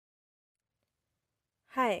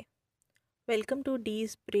Hi, welcome to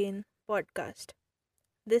Dee's Brain podcast.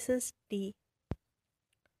 This is Dee.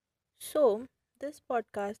 So, this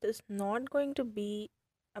podcast is not going to be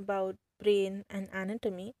about brain and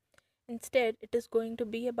anatomy. Instead, it is going to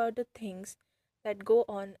be about the things that go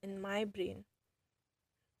on in my brain.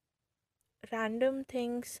 Random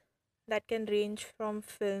things that can range from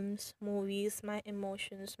films, movies, my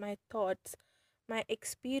emotions, my thoughts, my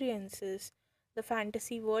experiences, the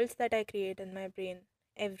fantasy worlds that I create in my brain,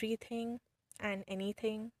 everything and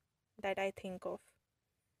anything that I think of.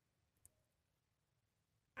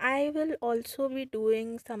 I will also be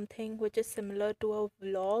doing something which is similar to a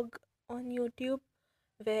vlog on YouTube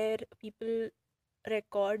where people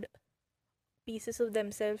record pieces of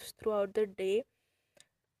themselves throughout the day.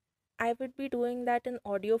 I would be doing that in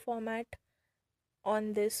audio format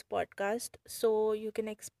on this podcast, so you can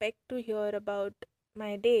expect to hear about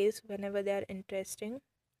my days whenever they are interesting.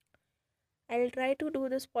 I'll try to do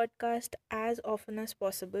this podcast as often as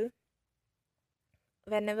possible.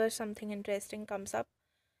 Whenever something interesting comes up,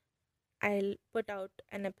 I'll put out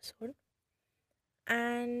an episode.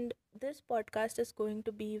 And this podcast is going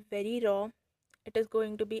to be very raw, it is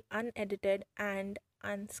going to be unedited and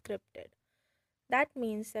unscripted. That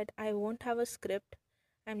means that I won't have a script.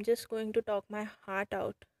 I'm just going to talk my heart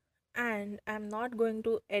out, and I'm not going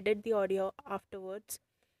to edit the audio afterwards.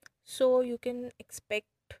 So you can expect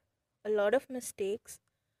a lot of mistakes,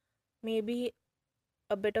 maybe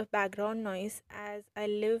a bit of background noise, as I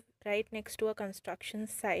live right next to a construction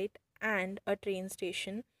site and a train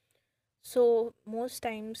station. So, most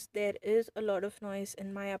times there is a lot of noise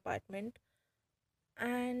in my apartment,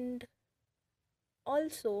 and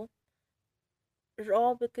also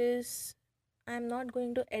raw because I'm not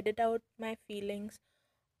going to edit out my feelings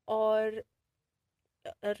or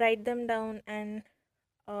write them down and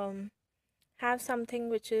um, have something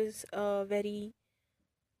which is very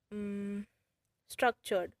um,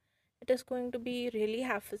 structured. It is going to be really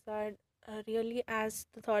haphazard, really as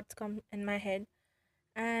the thoughts come in my head,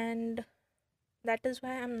 and that is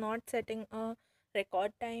why I'm not setting a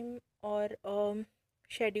record time or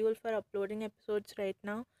schedule for uploading episodes right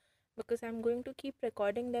now, because I'm going to keep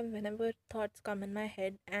recording them whenever thoughts come in my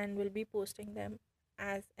head and will be posting them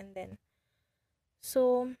as and then.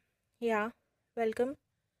 So, yeah, welcome.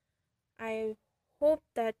 I hope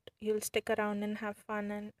that you'll stick around and have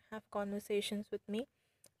fun and have conversations with me.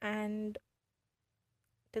 And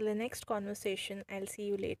till the next conversation, I'll see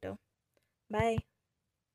you later. Bye.